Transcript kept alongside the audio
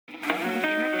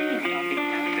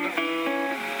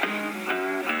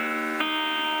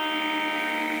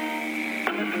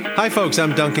Hi, folks.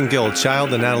 I'm Duncan Gill,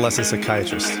 child and adolescent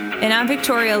psychiatrist. And I'm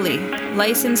Victoria Lee,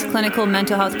 licensed clinical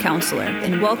mental health counselor.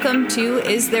 And welcome to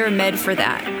Is There a Med for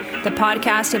That? The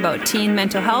podcast about teen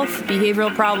mental health,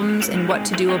 behavioral problems, and what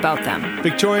to do about them.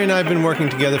 Victoria and I have been working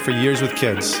together for years with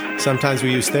kids. Sometimes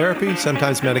we use therapy,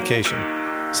 sometimes medication.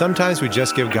 Sometimes we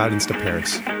just give guidance to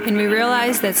parents. And we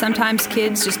realize that sometimes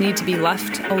kids just need to be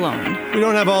left alone. We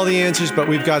don't have all the answers, but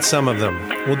we've got some of them.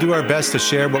 We'll do our best to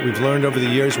share what we've learned over the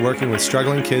years working with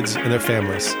struggling kids and their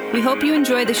families. We hope you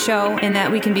enjoy the show and that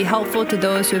we can be helpful to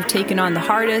those who have taken on the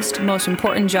hardest, most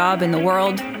important job in the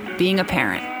world, being a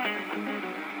parent.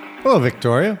 Hello,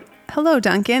 Victoria. Hello,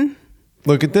 Duncan.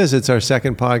 Look at this. It's our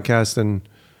second podcast in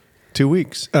 2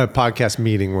 weeks. Podcast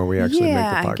meeting where we actually make the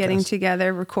podcast. Getting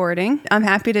together, recording. I'm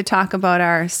happy to talk about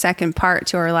our second part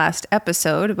to our last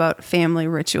episode about family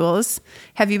rituals.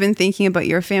 Have you been thinking about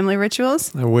your family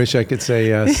rituals? I wish I could say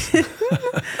yes.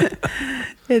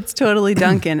 It's totally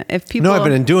Duncan. If people, No, I've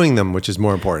been doing them, which is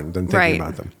more important than thinking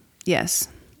about them. Yes.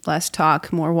 Less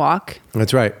talk, more walk.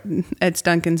 That's right. It's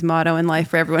Duncan's motto in life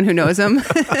for everyone who knows him.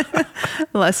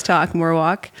 Less talk, more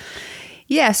walk.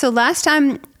 Yeah, so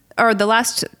the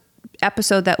last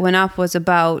episode that went up was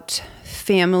about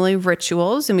family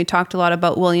rituals, and we talked a lot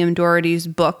about William Doherty's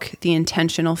book, The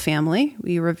Intentional Family.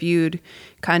 We reviewed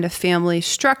kind of family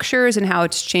structures and how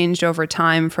it's changed over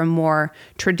time from more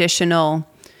traditional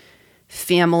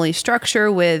family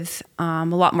structure with a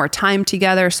lot more time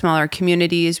together, smaller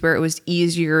communities where it was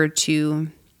easier to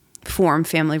form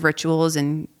family rituals,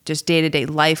 and just day-to-day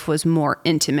life was more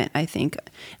intimate, I think,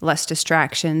 less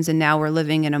distractions. And now we're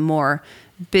living in a more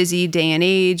busy day and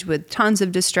age with tons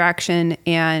of distraction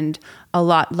and a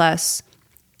lot less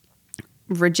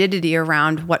rigidity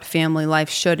around what family life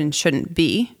should and shouldn't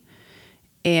be.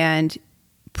 And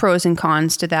pros and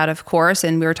cons to that, of course.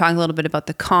 And we were talking a little bit about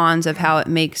the cons of how it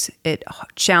makes it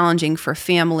challenging for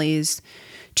families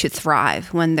to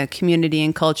thrive when the community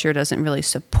and culture doesn't really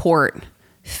support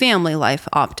family life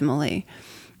optimally.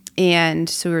 And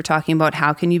so we were talking about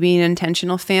how can you be an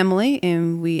intentional family,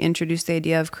 and we introduced the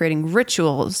idea of creating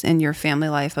rituals in your family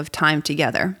life of time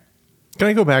together. Can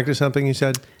I go back to something you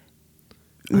said?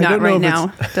 Not right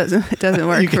now. It doesn't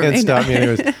work for me. You can't stop me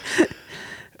anyways.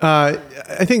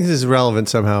 I think this is relevant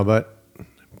somehow, but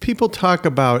people talk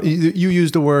about, you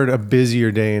used the word a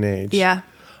busier day and age. Yeah.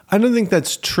 I don't think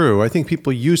that's true. I think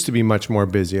people used to be much more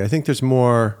busy. I think there's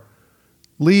more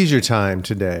leisure time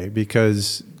today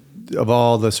because of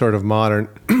all the sort of modern,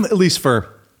 at least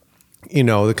for,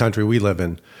 the country we live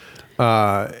in,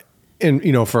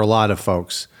 and, for a lot of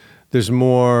folks, there's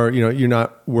more, you're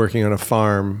not working on a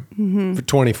farm for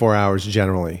 24 hours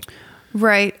generally.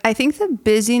 Right. I think the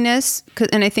busyness,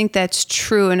 and I think that's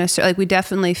true, we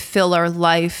definitely fill our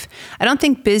life. I don't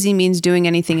think busy means doing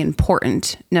anything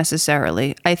important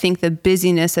necessarily. I think the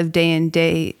busyness of day and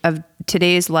day of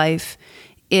today's life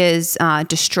is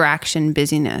distraction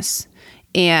busyness.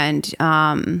 And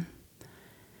I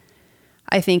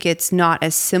think it's not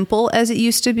as simple as it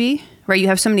used to be, right? You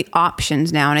have so many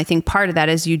options now. And I think part of that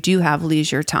is you do have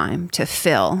leisure time to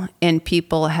fill, and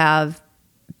people have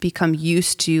become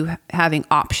used to having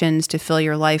options to fill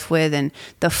your life with, and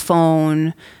the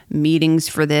phone, meetings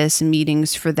for this,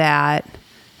 meetings for that,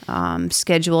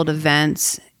 scheduled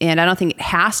events. And I don't think it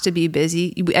has to be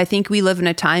busy. I think we live in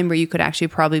a time where you could actually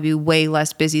probably be way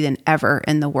less busy than ever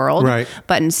in the world. Right.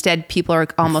 But instead, people are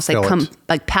almost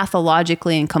like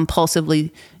pathologically and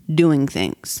compulsively doing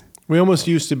things. We almost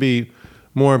used to be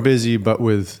more busy, but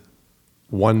with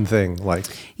one thing, like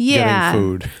getting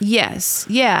food. Yes.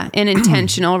 Yeah. And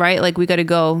intentional, right? Like we got to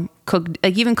go cook,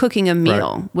 like even cooking a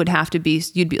meal would have to be,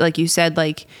 you'd be, like you said,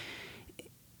 like,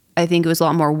 I think it was a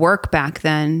lot more work back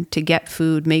then to get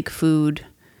food, make food.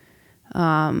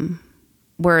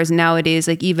 Whereas nowadays,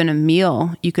 like even a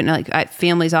meal, you can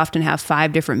families often have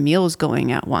 5 different meals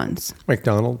going at once.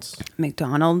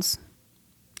 McDonald's.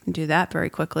 Do that very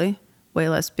quickly. Way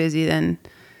less busy than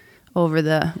over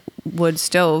the wood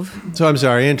stove. So I'm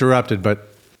sorry, I interrupted,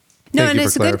 but no, and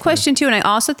it's a good question too. And I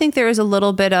also think there is a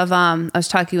little bit of, I was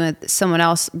talking with someone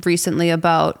else recently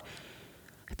about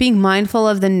being mindful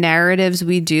of the narratives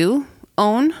we do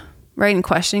own, right? And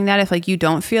questioning that. If you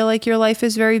don't feel like your life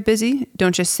is very busy,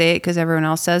 don't just say it because everyone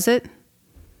else says it.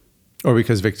 Or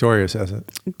because Victoria says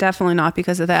it. Definitely not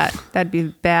because of that. That'd be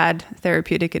bad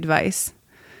therapeutic advice.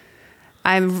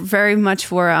 I'm very much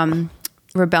for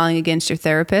rebelling against your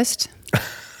therapist.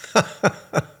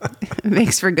 It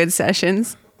makes for good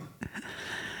sessions.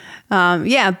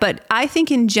 But I think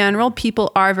in general,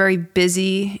 people are very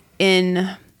busy in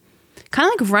kind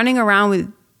of like running around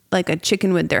with like a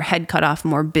chicken with their head cut off,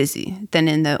 more busy than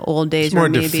in the old days. It's more where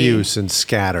maybe, diffuse and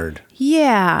scattered.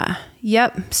 Yeah.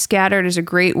 Yep. Scattered is a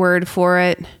great word for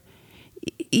it.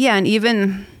 Yeah. And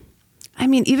even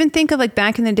think of like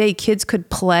back in the day, kids could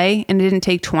play and it didn't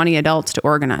take 20 adults to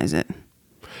organize it.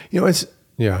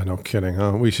 Yeah, no kidding.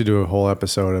 Huh? We should do a whole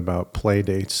episode about play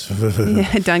dates.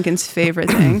 Yeah, Duncan's favorite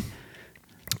thing.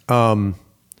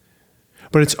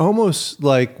 But it's almost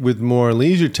like with more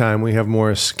leisure time, we have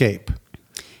more escape.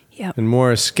 Yep. And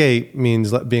more escape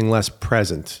means being less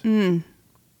present.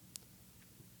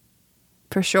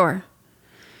 For sure.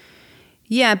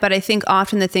 Yeah, but I think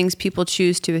often the things people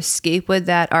choose to escape with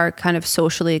that are kind of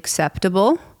socially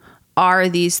acceptable are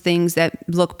these things that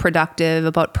look productive,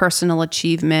 about personal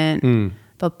achievement,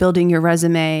 about building your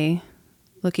resume,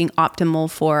 looking optimal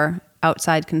for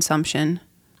outside consumption.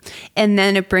 And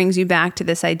then it brings you back to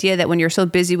this idea that when you're so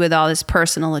busy with all this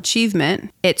personal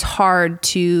achievement, it's hard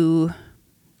to,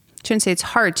 shouldn't say it's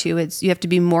hard to, you have to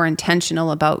be more intentional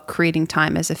about creating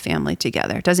time as a family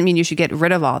together. It doesn't mean you should get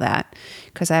rid of all that,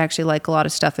 because I actually like a lot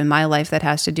of stuff in my life that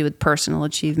has to do with personal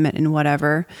achievement and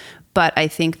whatever. But I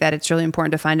think that it's really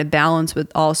important to find a balance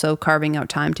with also carving out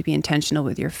time to be intentional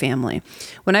with your family.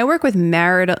 When I work with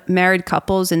married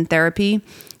couples in therapy,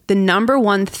 the number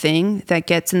one thing that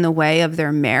gets in the way of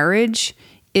their marriage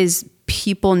is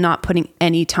people not putting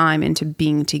any time into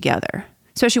being together,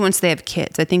 especially once they have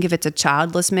kids. I think if it's a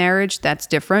childless marriage, that's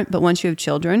different. But once you have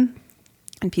children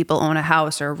and people own a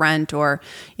house or rent or,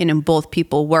 both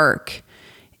people work,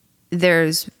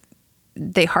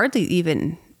 they hardly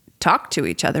even talk to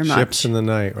each other much. Ships in the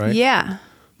night, right? Yeah.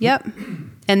 Yep.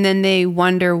 And then they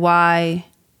wonder why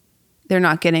they're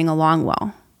not getting along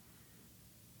well.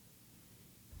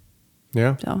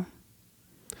 Yeah. So.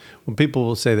 Well, people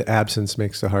will say that absence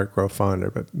makes the heart grow fonder,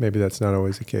 but maybe that's not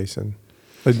always the case. And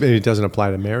maybe it doesn't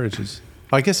apply to marriages.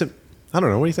 I guess I don't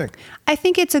know. What do you think? I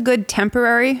think it's a good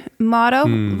temporary motto,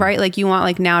 right? Like you want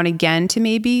like now and again to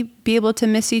maybe be able to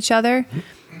miss each other,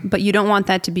 but you don't want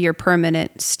that to be your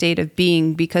permanent state of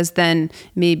being, because then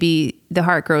maybe the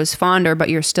heart grows fonder, but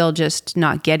you're still just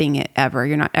not getting it ever.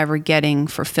 You're not ever getting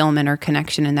fulfillment or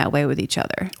connection in that way with each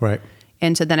other. Right.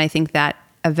 And so then I think that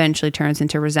eventually turns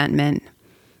into resentment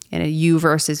and a you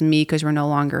versus me, because we're no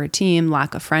longer a team,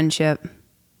 lack of friendship.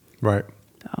 Right.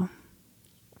 So.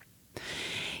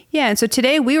 Yeah, and so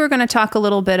today we were going to talk a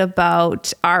little bit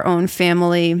about our own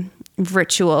family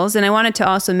rituals, and I wanted to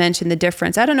also mention the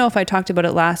difference. I don't know if I talked about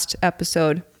it last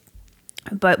episode,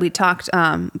 but we talked.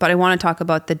 But I want to talk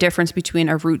about the difference between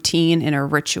a routine and a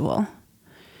ritual,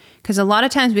 because a lot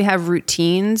of times we have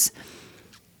routines,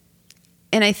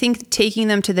 and I think taking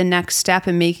them to the next step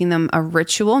and making them a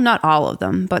ritual, not all of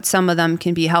them, but some of them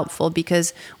can be helpful,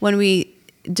 because when we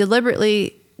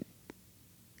deliberately,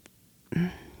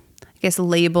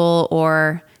 label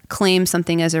or claim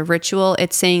something as a ritual,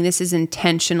 it's saying this is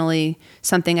intentionally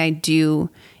something I do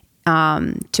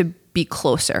to be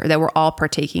closer, that we're all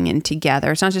partaking in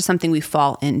together. It's not just something we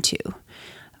fall into.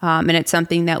 And it's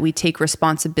something that we take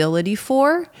responsibility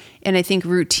for. And I think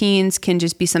routines can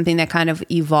just be something that kind of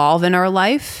evolve in our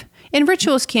life. And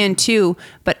rituals can too,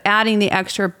 but adding the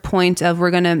extra point of we're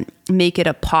going to make it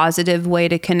a positive way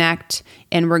to connect,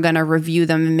 and we're going to review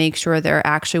them and make sure they're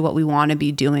actually what we want to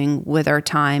be doing with our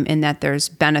time, and that there's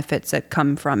benefits that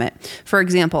come from it. For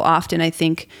example, often I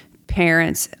think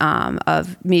parents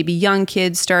of maybe young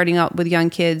kids, starting out with young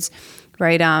kids,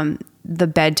 right? The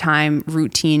bedtime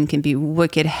routine can be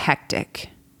wicked hectic.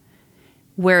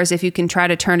 Whereas if you can try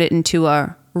to turn it into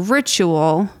a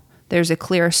ritual, there's a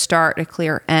clear start, a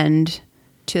clear end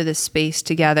to the space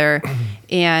together,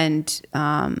 and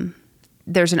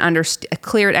there's a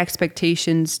clear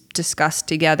expectations discussed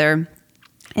together,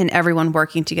 and everyone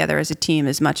working together as a team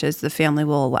as much as the family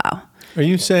will allow. Are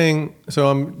you saying, so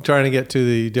I'm trying to get to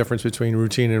the difference between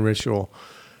routine and ritual.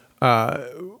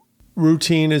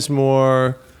 Routine is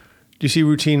more, do you see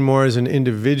routine more as an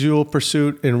individual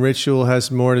pursuit, and ritual has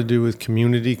more to do with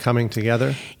community coming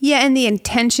together? Yeah, and the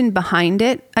intention behind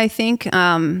it, I think.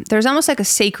 There's almost like a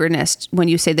sacredness when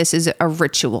you say this is a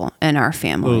ritual in our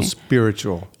family. A little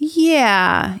spiritual.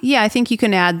 Yeah, I think you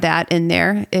can add that in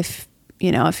there. If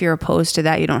you're opposed to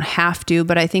that, you don't have to.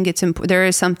 But I think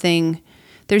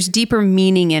there's deeper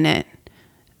meaning in it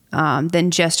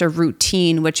than just a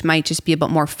routine, which might just be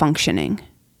about more functioning.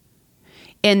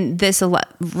 And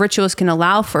rituals can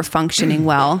allow for functioning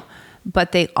well,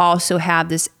 but they also have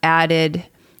this added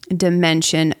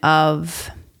dimension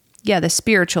of, the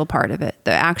spiritual part of it,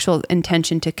 the actual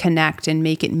intention to connect and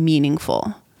make it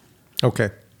meaningful.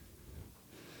 Okay.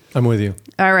 I'm with you.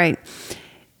 All right.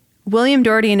 William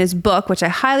Doherty in his book, which I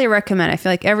highly recommend. I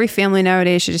feel like every family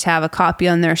nowadays should just have a copy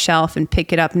on their shelf and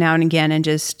pick it up now and again and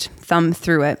just thumb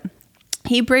through it.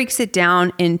 He breaks it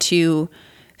down into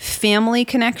family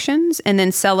connections and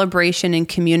then celebration and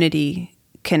community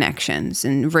connections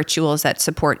and rituals that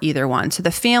support either one. So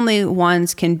the family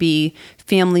ones can be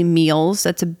family meals.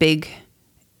 That's a big,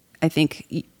 I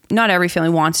think, not every family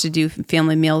wants to do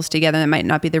family meals together. That might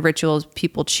not be the rituals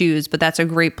people choose, but that's a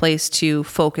great place to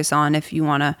focus on if you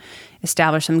want to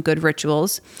establish some good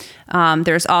rituals.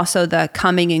 There's also the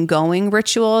coming and going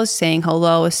rituals, saying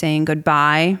hello, saying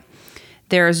goodbye.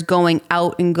 There's going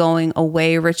out and going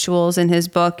away rituals in his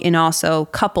book, and also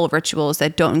couple rituals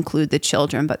that don't include the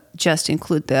children, but just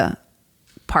include the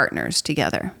partners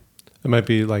together. It might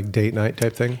be like date night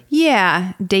type thing.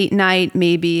 Yeah, date night.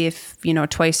 Maybe if,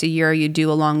 twice a year you do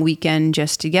a long weekend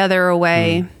just together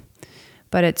away.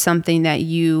 But it's something that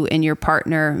you and your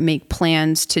partner make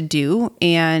plans to do,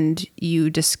 and you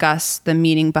discuss the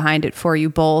meaning behind it for you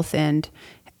both. And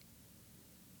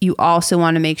you also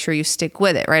want to make sure you stick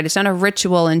with it, right? It's not a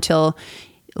ritual until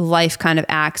life kind of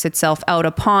acts itself out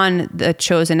upon the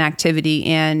chosen activity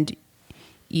and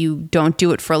you don't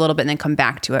do it for a little bit and then come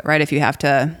back to it, right? If you have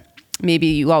to, maybe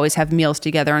you always have meals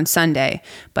together on Sunday,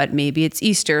 but maybe it's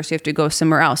Easter, so you have to go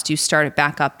somewhere else. Do you start it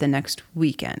back up the next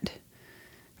weekend?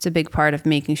 It's a big part of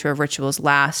making sure rituals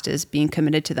last is being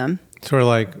committed to them. Sort of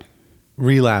like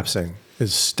relapsing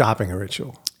is stopping a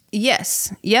ritual.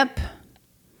 Yes. Yep.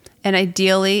 And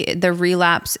ideally, the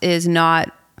relapse is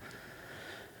not,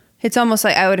 it's almost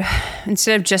like I would,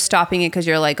 instead of just stopping it because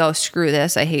you're like, oh, screw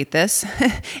this, I hate this.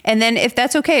 And then if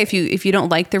that's okay, if you don't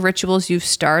like the rituals you've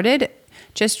started,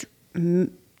 just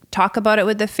talk about it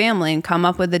with the family and come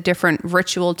up with a different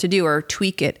ritual to do or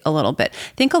tweak it a little bit.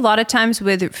 I think a lot of times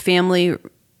with family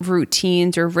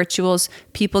routines or rituals,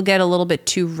 people get a little bit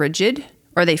too rigid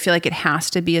or they feel like it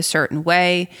has to be a certain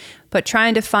way, but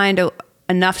trying to find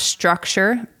enough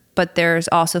structure, but there's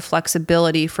also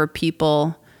flexibility for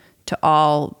people to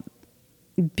all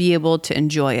be able to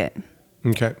enjoy it.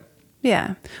 Okay.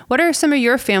 Yeah. What are some of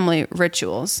your family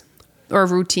rituals or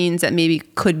routines that maybe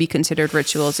could be considered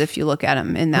rituals if you look at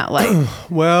them in that light?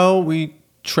 Well, we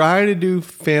try to do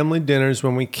family dinners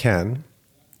when we can.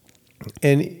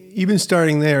 And even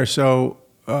starting there, so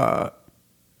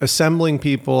assembling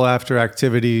people after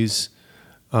activities,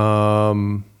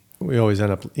 we always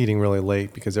end up eating really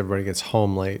late because everybody gets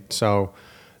home late. So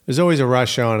there's always a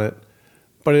rush on it.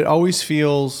 But it always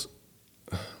feels,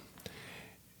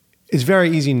 it's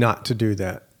very easy not to do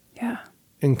that. Yeah.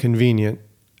 Inconvenient.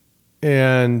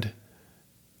 And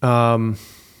there's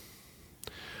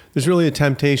really a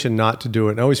temptation not to do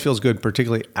it. It always feels good,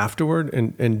 particularly afterward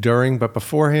and during. But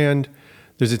beforehand,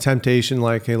 there's a temptation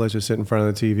like, hey, let's just sit in front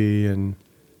of the TV and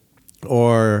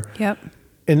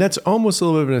that's almost a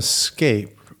little bit of an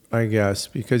escape, I guess,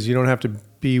 because you don't have to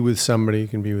be with somebody. You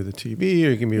can be with the TV,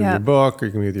 or you can be with your book, or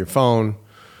you can be with your phone.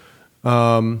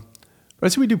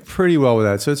 But so we do pretty well with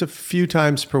that. So it's a few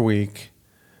times per week.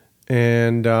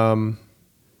 And so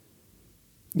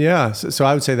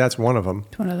I would say that's one of them.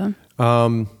 One of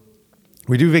them.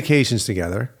 We do vacations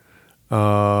together.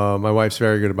 My wife's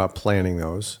very good about planning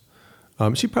those.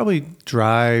 She probably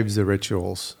drives the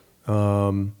rituals.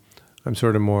 I'm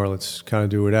sort of more, let's kind of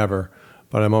do whatever.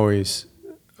 But I'm always,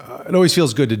 it always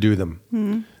feels good to do them.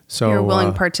 Mm-hmm. So you're a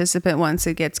willing participant once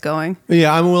it gets going.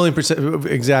 Yeah, I'm a willing participant.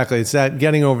 Exactly. It's that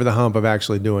getting over the hump of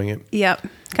actually doing it. Yep.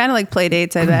 Kind of like play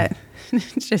dates, I bet.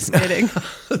 Just kidding.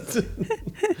 I'm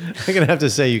going to have to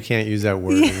say you can't use that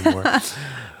word anymore.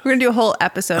 We're going to do a whole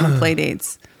episode on play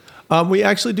dates. We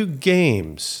actually do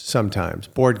games sometimes,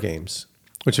 board games,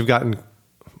 which have gotten,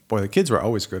 the kids were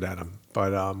always good at them.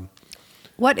 But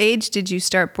what age did you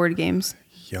start board games?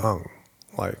 Young.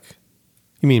 Like,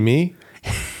 you mean me?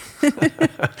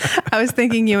 I was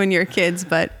thinking you and your kids,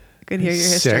 but I could hear your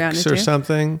history on it too. 6 or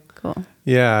something. Cool.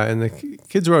 Yeah, and the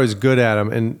kids were always good at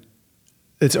them. And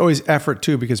it's always effort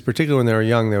too, because particularly when they were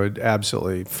young, they would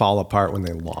absolutely fall apart when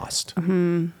they lost.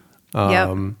 Mm-hmm.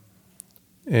 And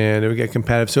it would get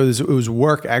competitive. So it was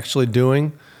work actually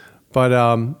doing, but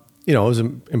it was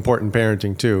important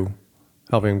parenting too,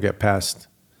 helping them get past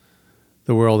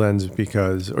the world ends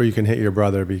because, or you can hit your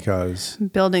brother because.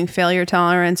 Building failure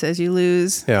tolerance as you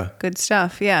lose. Yeah. Good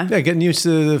stuff. Yeah. Yeah. Getting used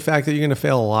to the fact that you're going to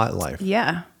fail a lot in life.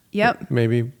 Yeah. Yep.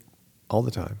 Maybe all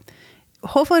the time.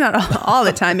 Hopefully not all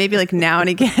the time. Maybe like now and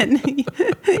again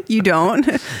you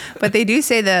don't. But they do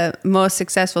say the most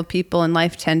successful people in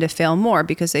life tend to fail more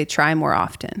because they try more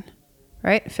often.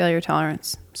 Right? Failure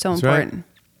tolerance. So That's important. Right.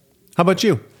 How about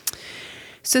you?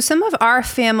 So some of our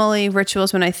family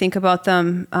rituals, when I think about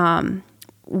them,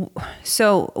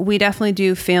 so we definitely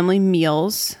do family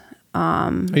meals.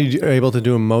 Are you able to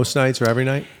do them most nights or every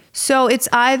night? So it's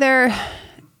either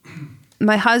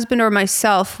my husband or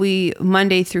myself,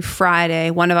 Monday through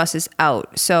Friday, one of us is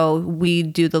out. So we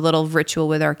do the little ritual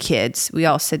with our kids. We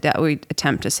all sit down, we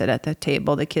attempt to sit at the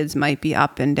table. The kids might be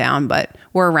up and down, but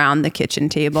we're around the kitchen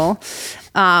table.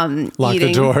 Lock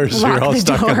the doors. You're all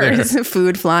stuck in there.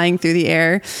 Food flying through the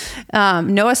air.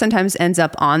 Noah sometimes ends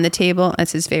up on the table.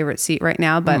 That's his favorite seat right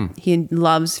now, but he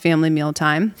loves family meal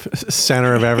time.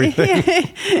 Center of everything.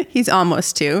 He's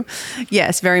almost two.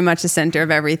 Yes, very much the center of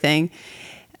everything.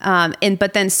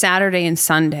 But then Saturday and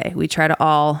Sunday, we try to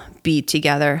all be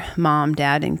together, mom,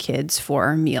 dad, and kids for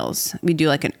our meals. We do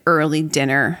like an early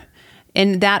dinner.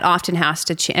 And that often has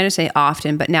to change. I don't say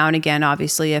often, but now and again,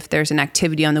 obviously, if there's an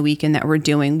activity on the weekend that we're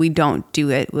doing, we don't do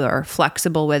it. We're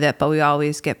flexible with it, but we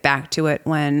always get back to it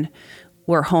when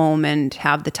we're home and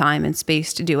have the time and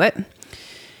space to do it.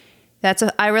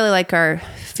 I really like our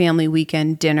family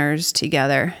weekend dinners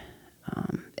together.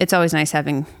 It's always nice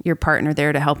having your partner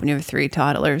there to help when you have 3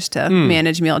 toddlers to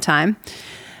manage mealtime.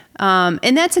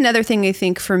 And that's another thing I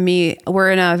think for me, we're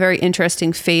in a very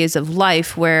interesting phase of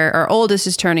life where our oldest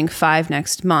is turning 5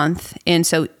 next month. And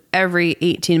so every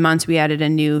 18 months we added a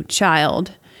new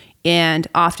child. And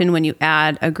often when you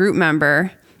add a group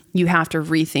member, you have to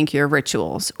rethink your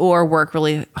rituals or work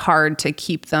really hard to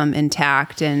keep them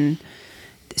intact. And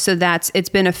so it's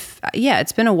been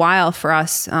a while for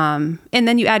us. And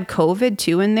then you add COVID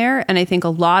too in there. And I think a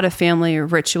lot of family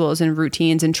rituals and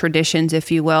routines and traditions,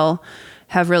 if you will,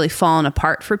 have really fallen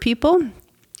apart for people.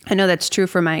 I know that's true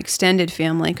for my extended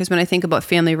family, because when I think about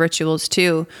family rituals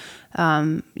too,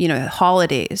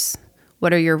 holidays,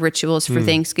 what are your rituals for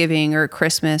Thanksgiving or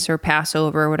Christmas or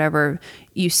Passover or whatever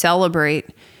you celebrate?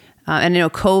 And I know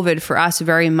COVID for us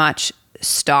very much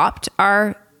stopped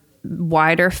our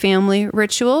wider family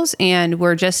rituals, and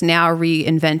we're just now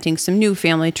reinventing some new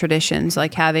family traditions,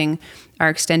 like having our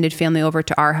extended family over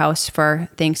to our house for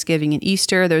Thanksgiving and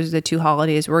Easter. Those are the 2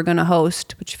 holidays we're going to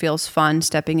host, which feels fun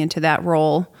stepping into that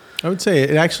role. I would say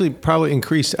it actually probably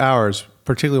increased ours,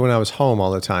 particularly when I was home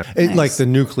all the time. Nice. Like the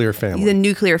nuclear family. The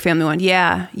nuclear family one.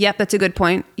 Yeah. Yep. That's a good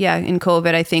point. Yeah. In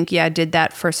COVID, I think, did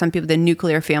that for some people, the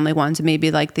nuclear family ones,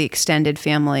 maybe like the extended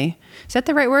family. Is that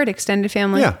the right word? Extended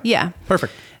family? Yeah. Yeah.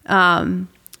 Perfect.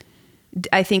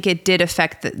 I think it did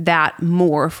affect that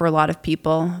more for a lot of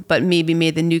people, but maybe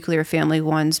made the nuclear family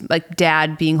ones, like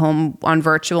dad being home on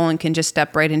virtual and can just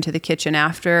step right into the kitchen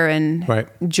after and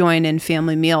join in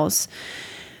family meals.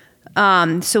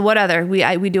 So what other?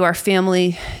 We do our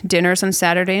family dinners on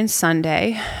Saturday and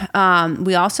Sunday.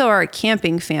 We also are a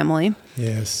camping family.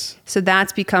 Yes. So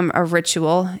that's become a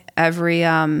ritual every,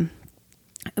 I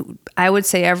would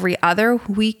say every other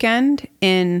weekend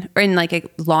in like a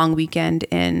long weekend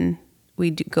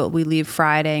we leave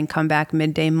Friday and come back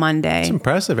midday Monday. It's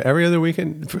impressive. Every other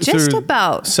weekend? Just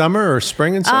about. Summer or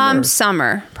spring and summer?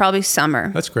 Summer. Probably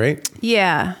summer. That's great.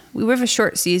 Yeah. We have a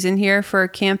short season here for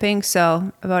camping,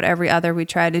 so about every other we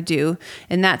try to do.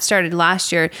 And that started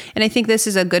last year. And I think this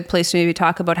is a good place to maybe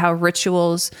talk about how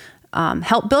rituals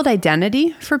help build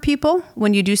identity for people.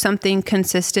 When you do something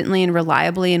consistently and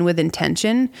reliably and with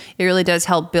intention, it really does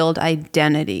help build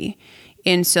identity.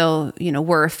 And so,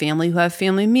 we're a family who have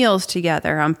family meals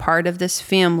together. I'm part of this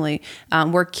family.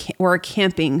 We're a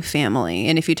camping family.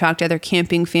 And if you talk to other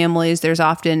camping families, there's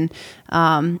often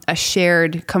a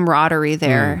shared camaraderie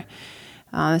there.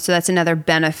 So that's another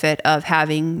benefit of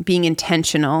being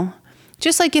intentional.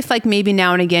 Just like if maybe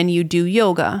now and again you do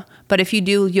yoga, but if you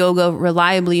do yoga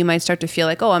reliably, you might start to feel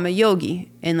like, oh, I'm a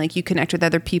yogi. And you connect with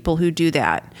other people who do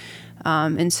that.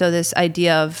 And so this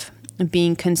idea of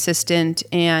being consistent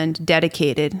and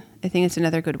dedicated, I think it's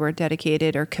another good word,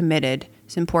 dedicated or committed,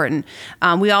 is important.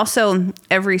 We also,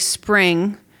 every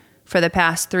spring, for the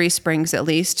past 3 springs at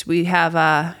least, we have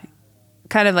a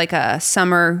kind of like a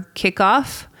summer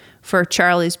kickoff for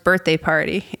Charlie's birthday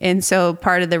party. And so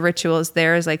part of the rituals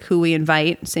there is like who we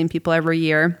invite, same people every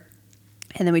year.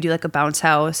 And then we do like a bounce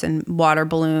house and water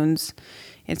balloons.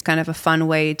 It's kind of a fun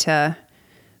way to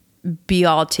be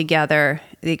all together,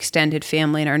 the extended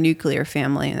family and our nuclear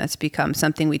family. And that's become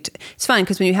something it's fun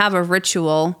because when you have a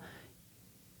ritual,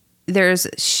 there's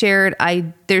shared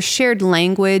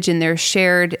language and there's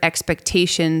shared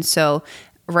expectations. So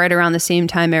right around the same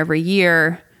time every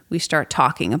year, we start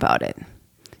talking about it.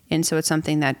 And so it's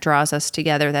something that draws us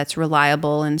together, that's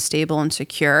reliable and stable and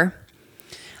secure.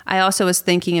 I also was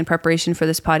thinking in preparation for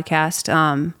this podcast,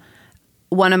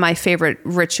 one of my favorite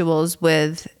rituals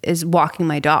is walking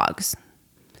my dogs.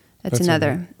 That's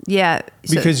another. Amazing. Yeah.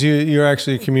 Because you're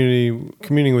actually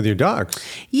communing with your dogs.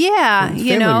 Yeah.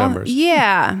 Family members.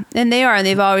 Yeah. And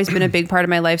they've always been a big part of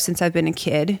my life since I've been a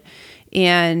kid.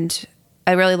 And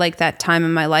I really like that time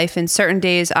in my life. And certain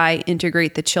days I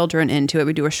integrate the children into it.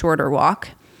 We do a shorter walk,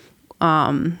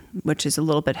 which is a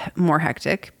little bit more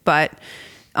hectic. But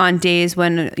on days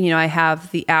when, I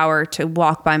have the hour to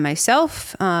walk by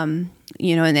myself, and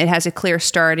it has a clear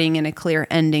starting and a clear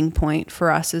ending point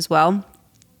for us as well.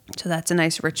 So that's a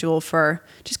nice ritual for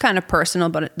just kind of personal,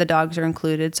 but the dogs are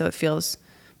included, so it feels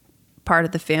part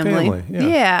of the family.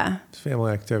 Yeah. It's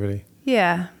family activity.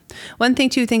 Yeah. One thing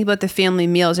to think about the family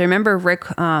meals. I remember Rick,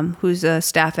 who's a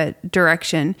staff at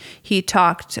Direction, he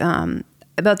talked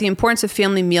about the importance of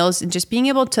family meals and just being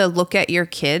able to look at your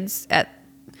kids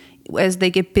as they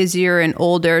get busier and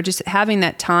older, just having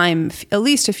that time, at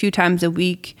least a few times a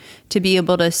week, to be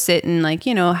able to sit and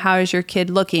how is your kid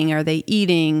looking? Are they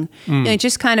eating?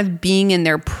 Just kind of being in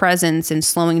their presence and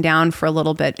slowing down for a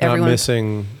little bit. Not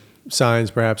missing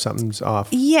signs, perhaps something's off.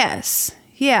 Yes.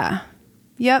 Yeah.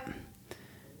 Yep.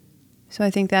 So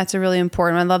I think that's a really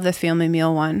important one. I love the family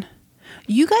meal one.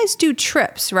 You guys do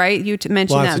trips, right? You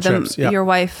mentioned Lots of trips, your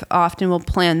wife often will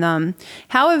plan them.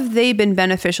 How have they been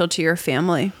beneficial to your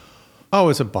family? Oh,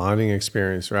 it's a bonding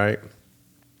experience, right?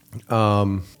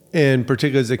 And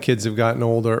particularly as the kids have gotten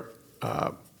older,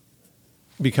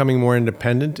 becoming more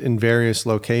independent in various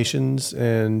locations,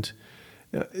 and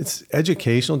it's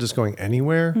educational, just going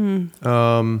anywhere.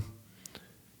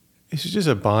 It's just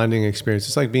a bonding experience.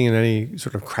 It's like being in any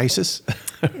sort of crisis,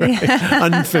 right?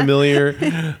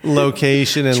 Unfamiliar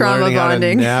location and Trauma learning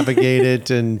bonding. how to navigate it.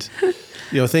 And,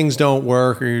 things don't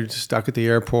work, or you're stuck at the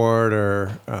airport,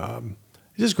 or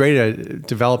it's just great at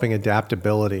developing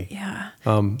adaptability. Yeah.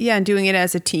 And doing it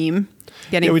as a team,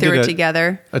 getting we through did it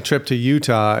together. A trip to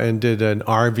Utah and did an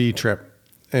RV trip,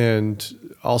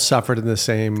 and all suffered in the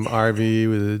same RV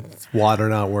with water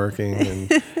not working.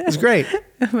 And it was great.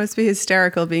 It must be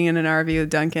hysterical being in an RV with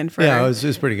Duncan for it was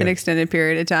pretty good. An extended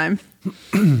period of time.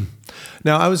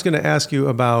 Now, I was going to ask you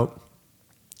about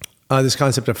this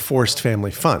concept of forced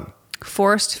family fun.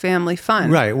 Forced family fun.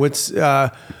 Right.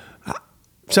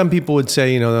 Some people would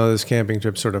say, this camping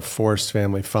trip sort of forced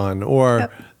family fun, or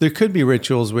there could be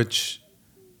rituals which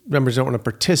members don't want to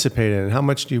participate in. How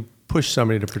much do you push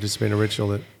somebody to participate in a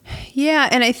ritual Yeah,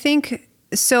 and I think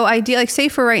so. Say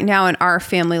for right now in our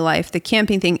family life, the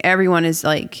camping thing, everyone is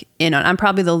in on. I'm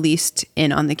probably the least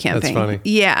in on the camping. That's funny.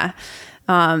 Yeah.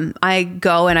 I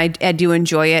go and I do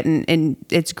enjoy it, and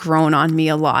it's grown on me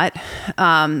a lot.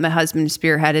 My husband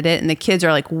spearheaded it, and the kids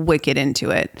are wicked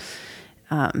into it.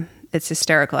 It's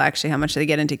hysterical, actually, how much they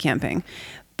get into camping.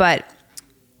 But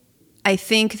I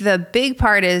think the big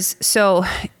part is, so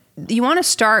you want to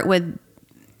start with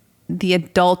the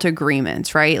adult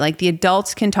agreements, right? The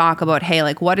adults can talk about, hey,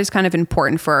 what is kind of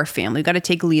important for our family? We've got to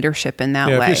take leadership in that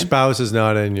way. If your spouse is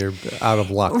not in, you're out of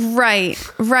luck. Right.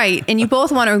 And you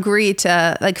both want to agree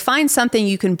to find something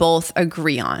you can both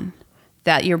agree on,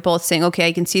 that you're both saying, okay,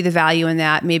 I can see the value in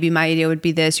that. Maybe my idea would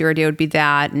be this, your idea would be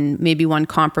that. And maybe one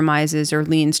compromises or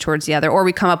leans towards the other, or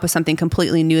we come up with something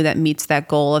completely new that meets that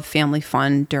goal of family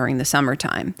fun during the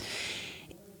summertime.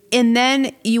 And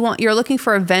then you're looking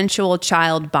for eventual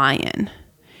child buy-in.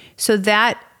 So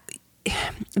that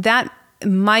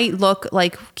might look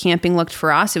like camping looked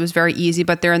for us. It was very easy,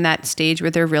 but they're in that stage where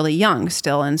they're really young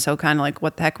still. And so kind of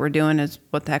what the heck we're doing is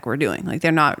what the heck we're doing.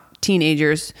 They're not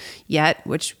teenagers yet,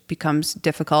 which becomes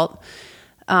difficult.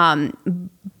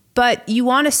 But you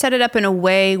want to set it up in a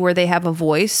way where they have a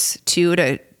voice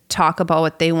to talk about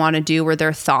what they want to do, or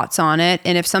their thoughts on it.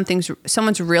 And if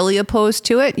someone's really opposed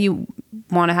to it, you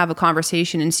want to have a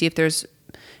conversation and see if there's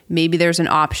an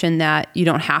option that you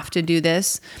don't have to do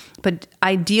this. But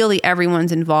ideally,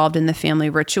 everyone's involved in the family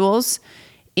rituals,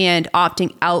 and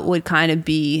opting out would kind of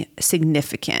be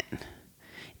significant.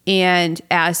 And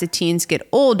as the teens get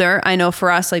older, I know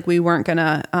for us, we weren't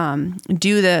gonna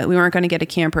we weren't gonna get a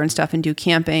camper and stuff and do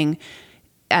camping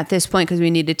at this point, because we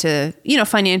needed to,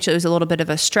 financially it was a little bit of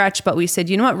a stretch, but we said,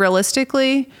 what,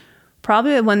 realistically,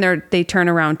 probably when they turn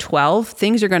around 12,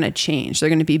 things are going to change. They're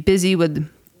going to be busy with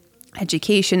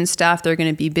education stuff. They're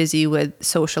going to be busy with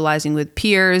socializing with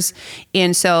peers.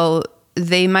 And so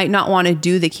they might not want to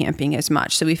do the camping as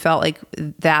much. So we felt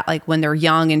that when they're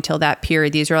young until that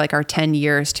period, these are our 10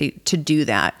 years to do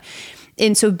that.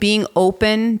 And so being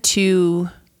open to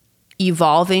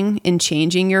evolving and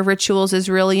changing your rituals is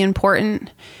really important.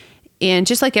 And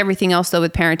just like everything else though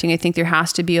with parenting, I think there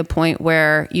has to be a point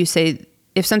where you say,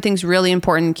 if something's really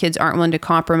important, kids aren't willing to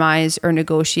compromise or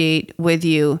negotiate with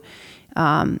you,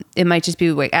 it might just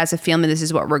be as a family, this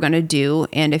is what we're going to do.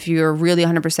 And if you're really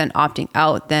 100% opting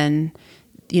out, then,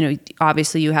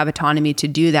 obviously you have autonomy to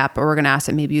do that, but we're going to ask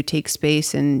that maybe you take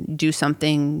space and do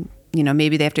something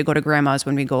maybe they have to go to grandma's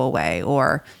when we go away,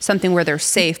 or something where they're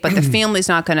safe, but the family's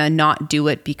not going to not do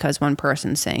it because one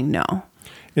person's saying no.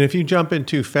 And if you jump in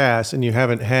too fast and you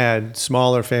haven't had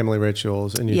smaller family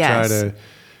rituals and you try to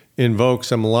invoke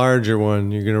some larger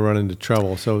one, you're going to run into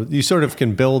trouble. So you sort of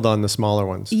can build on the smaller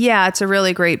ones. Yeah, it's a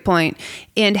really great point.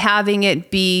 And having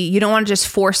it be, you don't want to just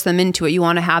force them into it. You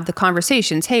want to have the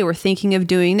conversations. Hey, we're thinking of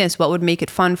doing this. What would make it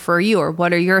fun for you? Or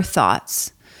what are your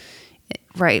thoughts?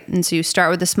 Right. And so you start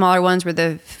with the smaller ones where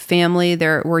the family,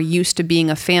 we're used to being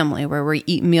a family, where we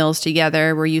eat meals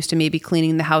together. We're used to maybe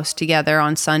cleaning the house together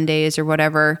on Sundays or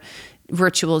whatever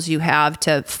rituals you have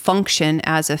to function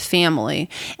as a family.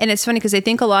 And it's funny because I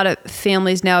think a lot of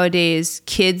families nowadays,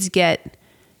 kids get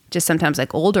just sometimes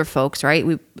like older folks, right?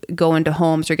 We go into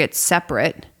homes or get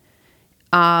separate.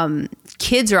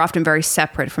 Kids are often very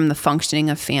separate from the functioning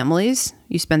of families.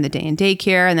 You spend the day in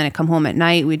daycare and then I come home at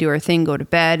night, we do our thing, go to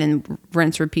bed and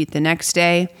rinse, repeat the next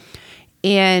day.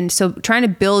 And so trying to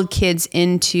build kids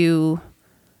into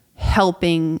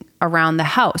helping around the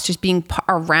house, just being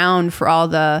around for all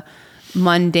the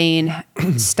mundane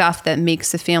stuff that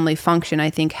makes the family function, I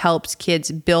think helps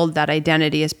kids build that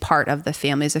identity as part of the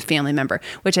family, as a family member,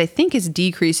 which I think is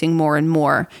decreasing more and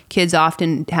more. Kids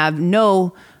often have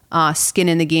no skin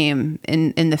in the game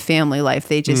in the family life.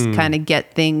 They just kind of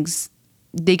get things,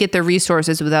 they get their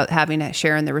resources without having to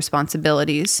share in the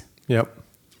responsibilities. Yep.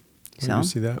 So you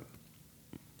see that.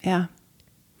 Yeah.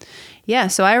 Yeah.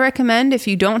 So I recommend, if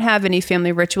you don't have any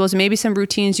family rituals, maybe some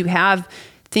routines you have,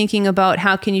 thinking about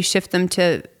how can you shift them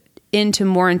into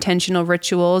more intentional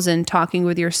rituals, and talking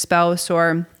with your spouse,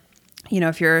 or,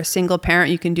 if you're a single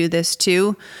parent, you can do this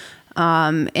too.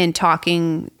 And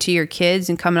talking to your kids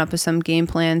and coming up with some game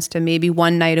plans to maybe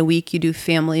one night a week you do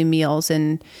family meals.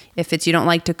 And if you don't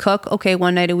like to cook, okay,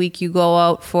 one night a week you go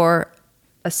out for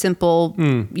a simple,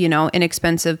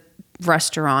 inexpensive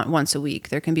restaurant once a week.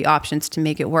 There can be options to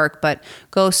make it work, but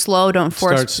go slow. Don't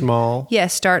force. Start small. Yeah,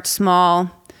 start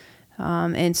small,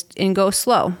 and go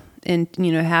slow, and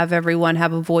have everyone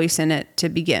have a voice in it to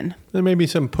begin. There may be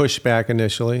some pushback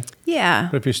initially. Yeah.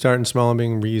 But if you're starting small and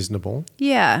being reasonable,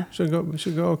 yeah, should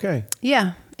go okay.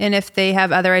 Yeah. And if they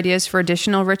have other ideas for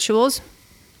additional rituals,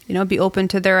 be open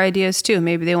to their ideas too.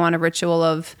 Maybe they want a ritual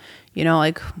of,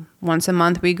 like once a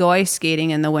month we go ice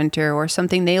skating in the winter, or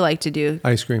something they like to do.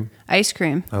 Ice cream. Ice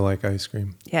cream. I like ice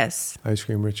cream. Yes. Ice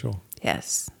cream ritual.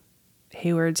 Yes.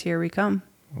 Hayward's, here we come.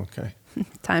 Okay.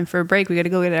 Time for a break. We got to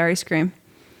go get our ice cream.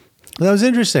 Well, that was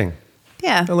interesting.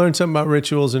 Yeah. I learned something about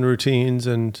rituals and routines,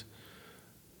 and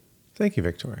thank you,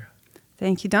 Victoria.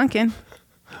 Thank you, Duncan.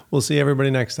 We'll see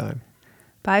everybody next time.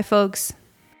 Bye, folks.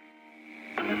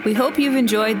 We hope you've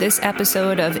enjoyed this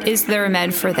episode of Is There a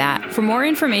Med for That? For more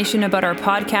information about our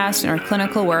podcast and our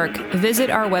clinical work, visit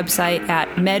our website at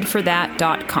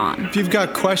medforthat.com. If you've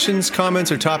got questions,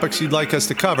 comments, or topics you'd like us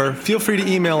to cover, feel free to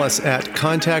email us at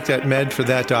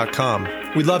contact@medforthat.com.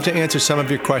 We'd love to answer some of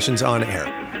your questions on air.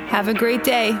 Have a great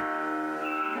day.